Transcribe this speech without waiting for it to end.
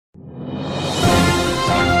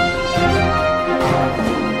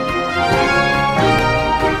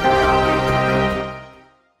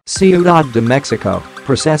CIUDAD de México,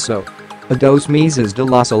 Proceso. A dos meses de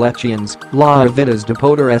las elecciones, la avidez de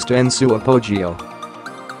poder está en su apogeo.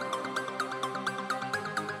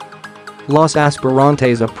 Los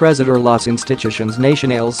aspirantes a presidir las instituciones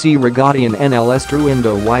nacionales se regodean en el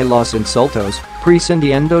estruendo y los insultos,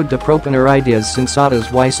 prescindiendo de proponer ideas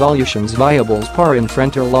sensatas y soluciones viables para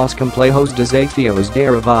enfrentar los complejos desafíos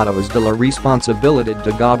derivados de la responsabilidad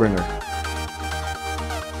de gobernar.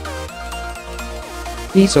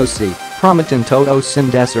 Eso sí, prometen todos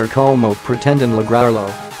sin decir como pretenden lograrlo,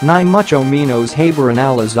 ni mucho menos haber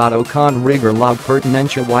analizado con rigor la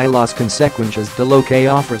pertinencia y las consecuencias de lo que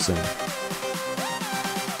ofrecen.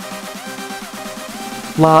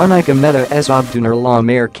 La única meta es obtener la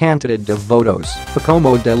mayor cantidad de votos,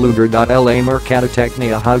 como de lugar.La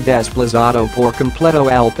mercadotecnia ha desplazado por completo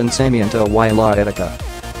el pensamiento y la ética.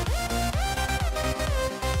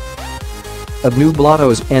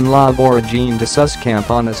 Obnubilados en la origen de sus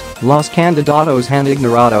campañas, los candidatos han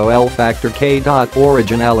ignorado el factor que da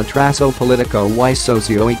origen al atraso político y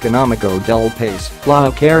socioeconómico del país,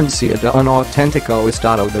 la carencia de un auténtico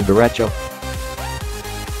Estado de Derecho.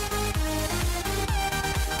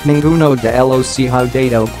 Ninguno de ellos se ha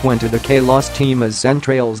dado cuenta de que los temas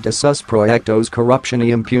centrales de sus proyectos corrupción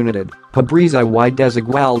y impunidad, pobreza y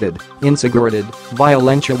desigualdad, inseguridad,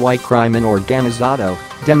 violencia y crimen organizado,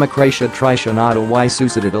 democracia traicionada y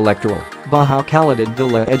suciedad electoral, baja calidad de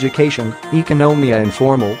la educación, economía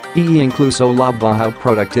informal, incluso la baja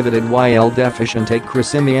productividad y el deficiente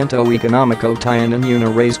crecimiento económico tienen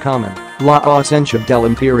una raíz común, la ausencia del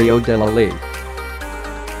imperio de la ley.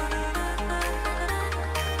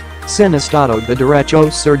 Sin Estado de Derecho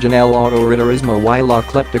surgen el autoritarismo y la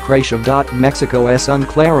cleptocracia.México es un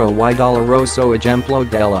claro y doloroso ejemplo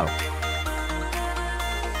de ello.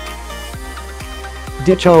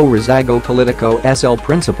 Dicho rezago político es el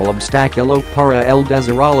principal obstáculo para el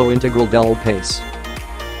desarrollo integral del país.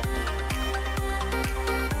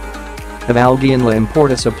 A alguien le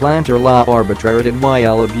importa suplantar la arbitrariedad y el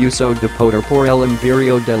abuso de poder por el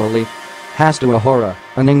imperio de la ley. Hasta ahora,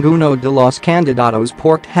 a ninguno de los candidatos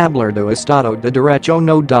por hablar de Estado de Derecho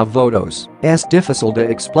no da votos, es difícil de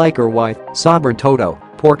explicar y, sobre todo,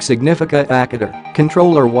 porque significa acatar,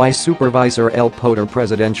 controlar y supervisar el poder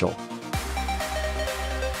presidencial.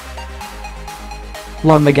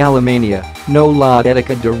 La megalomania, no la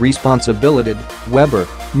ética de responsabilidad, Weber,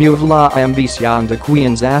 mueve la ambición de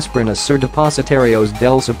quienes aspiran a ser depositarios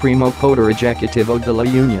del Supremo Poder Ejecutivo de la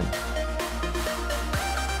Unión.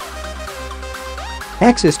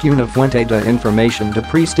 Existe una fuente de información de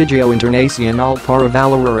prestigio internacional para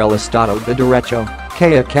valorar el Estado de Derecho,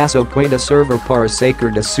 que acaso pueda servir para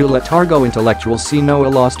sacar de su letargo intelectual si no a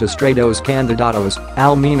los distraídos candidatos,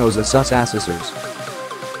 al menos a sus asesores.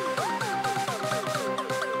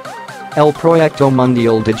 El Proyecto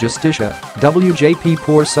Mundial de Justicia, WJP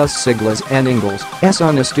por sus siglas en inglés, es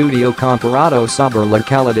un estudio comparado sobre la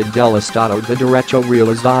calidad del Estado de Derecho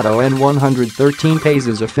realizado en 113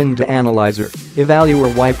 países a fin de analizar,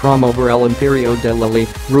 evaluar y promover el imperio de la ley,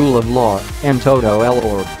 rule of law, en todo el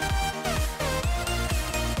orbe.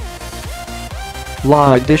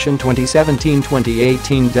 La edición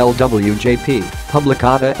 2017-2018 del WJP,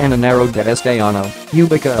 publicada en enero de este año,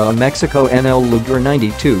 ubica a México en el lugar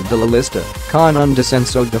 92 de la lista, con un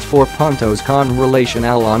descenso de 4 puntos con relación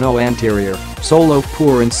al año anterior, solo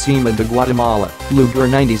por encima de Guatemala, lugar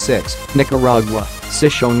 96, Nicaragua,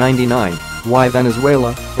 sitio 99, y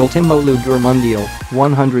Venezuela, último lugar mundial,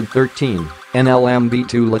 113, en el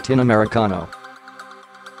ámbito latinoamericano.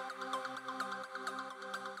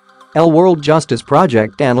 El World Justice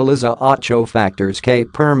Project analiza 8 factores que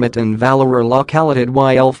permiten valorar la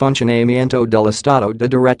calidad y el funcionamiento del Estado de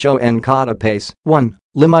Derecho en cada país. 1.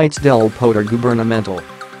 Límites del poder gubernamental.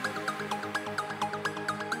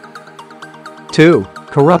 2.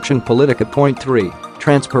 Corrupción política. 3.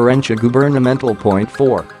 Transparencia gubernamental.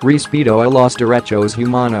 4. Respeto a los derechos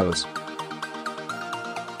humanos.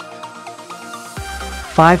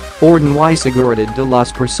 5. Orden y seguridad de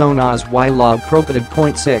las personas y la propiedad.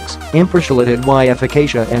 6. Imparcialidad y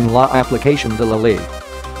eficacia en la aplicación de la ley.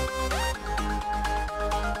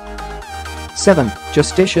 7.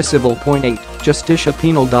 Justicia civil. 8. Justicia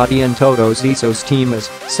penal. En todos esos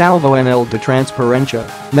temas, salvo en el de transparencia,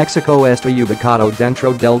 México está ubicado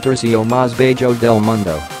dentro del tercio más bello del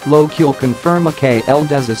mundo, lo que confirma que el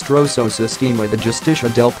desastroso sistema de justicia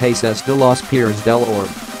del país es de los peores del orbe.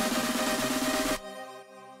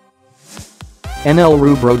 En el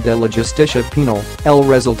rubro de la justicia penal, el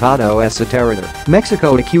resultado es aterrador. México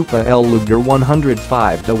ocupa el lugar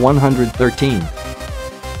 105 de 113.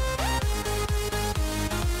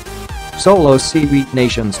 Solo si 8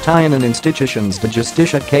 nations tienen instituciones de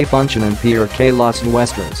justicia que funcionan peor que las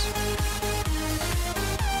nuestras.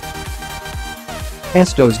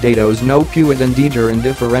 Estos datos no pueden dejar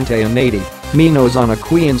indiferente a nadie, menos a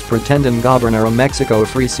quienes pretenden gobernar a México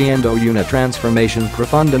ofreciendo una transformación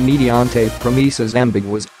profunda mediante promesas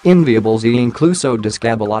ambiguas, inviables e incluso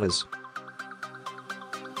descabelladas.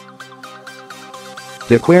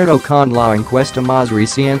 De acuerdo con la encuesta más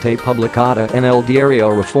reciente publicada en el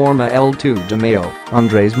diario Reforma el 2 de mayo,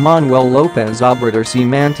 Andrés Manuel López Obrador se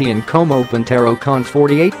mantiene como puntero con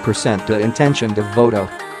 48% de intención de voto.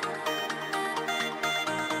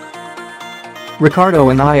 Ricardo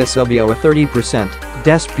Anaya subió a 30%,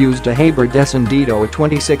 después de haber descendido a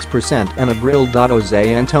 26% en abril.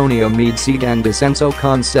 Antonio Meade sigue en descenso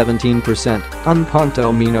con 17%, un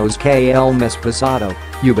punto menos que el mes pasado,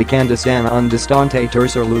 ubicándose en un distante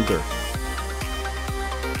tercer lugar.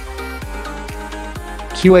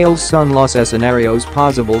 ¿Cuáles son los escenarios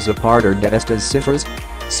posibles a partir de estas cifras?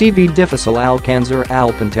 Se ve difícil alcanzar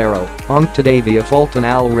al puntero, aunque todavía faltan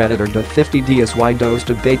alrededor de 50 días y 2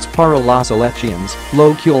 debates para las elecciones,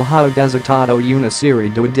 lo cual ha desatado una serie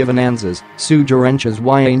de adivinanzas, sugerencias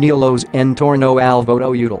y anhelos en torno al voto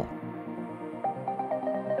útil.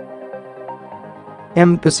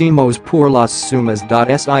 Empecemos por las sumas.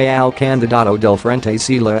 Si al candidato del frente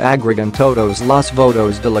se le agregan todos los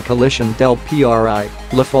votos de la coalición del PRI,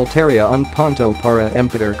 le faltaría un punto para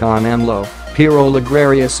empatar con AMLO, pero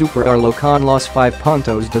lograría superarlo con los 5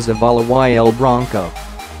 puntos de Zavala y el Bronco.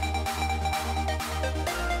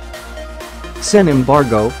 Sin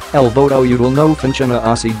embargo, el voto útil no funciona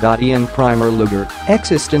así. En primer lugar,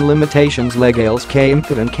 existen limitaciones legales que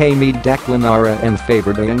impiden que Meade declinara en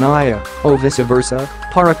favor de Anaya, o viceversa,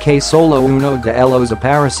 para que solo uno de ellos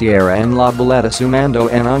apareciera en la boleta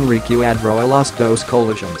sumando en un recuadro a las dos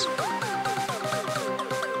coaliciones.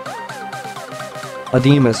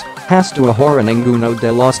 Además, hasta ahora ninguno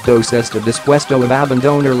de los dos está dispuesto a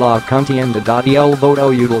abandonar la contienda. El voto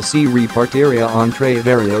útil se repartiría entre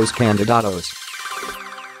varios candidatos.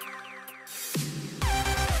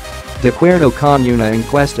 De acuerdo con una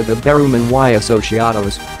encuesta de Berman y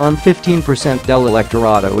Asociados, un 15% del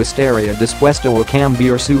electorado estaría dispuesto a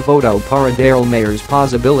cambiar su voto para dar mayores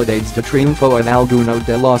posibilidades de triunfo a alguno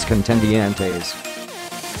de los contendientes.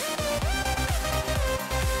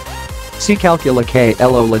 Se calcula que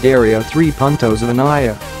el le daría 3 puntos a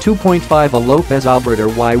Anaya, 2.5 a López Obrador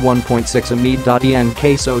y 1.6 a Meade. En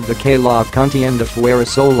caso de que la contienda fuera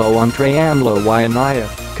solo entre AMLO y Anaya,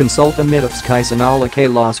 consulta mitos que señala que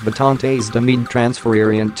los votantes de Meade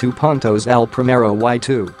transferirían 2 puntos al primero y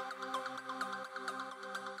 2.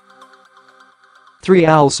 3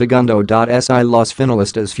 al segundo. Si los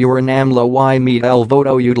finalistas fueran AMLO y Meade, el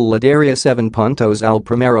voto útil le daría 7 puntos al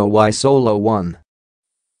primero y solo 1.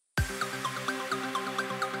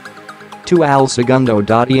 2 al segundo.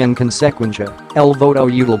 En consecuencia, el voto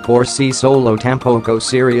útil por sí solo tampoco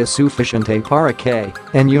sería suficiente para que,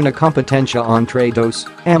 en una competencia entre dos,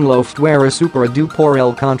 AMLO fuera superado por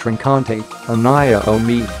el contrincante, Anaya o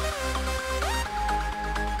Meade.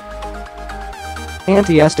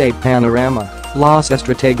 Ante este panorama, los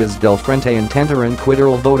estrategas del frente intentarán quitar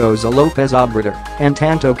votos a López Obrador, en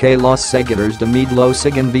tanto que los seguidores de Meade lo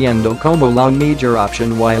siguen viendo como la mejor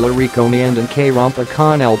opción y le recomiendan que rompa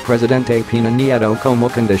con el presidente Peña Nieto como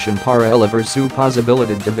condición para elevar su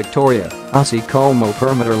posibilidad de victoria, así como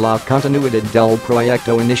permitir la continuidad del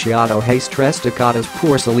proyecto iniciado hace 3 décadas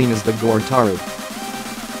por Salinas de Gortari.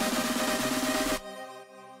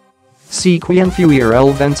 Si quien fuera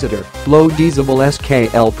el vencedor, lo deseable es que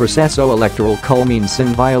el proceso electoral culmine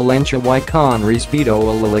sin violencia y con respeto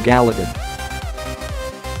a la legalidad.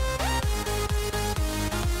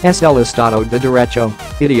 Es el Estado de Derecho,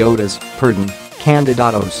 idiotas, perdón,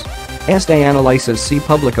 candidatos. Este análisis se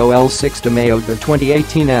publicó el 6 de mayo de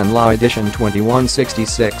 2018 en la edición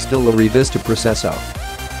 2166 de la revista Proceso.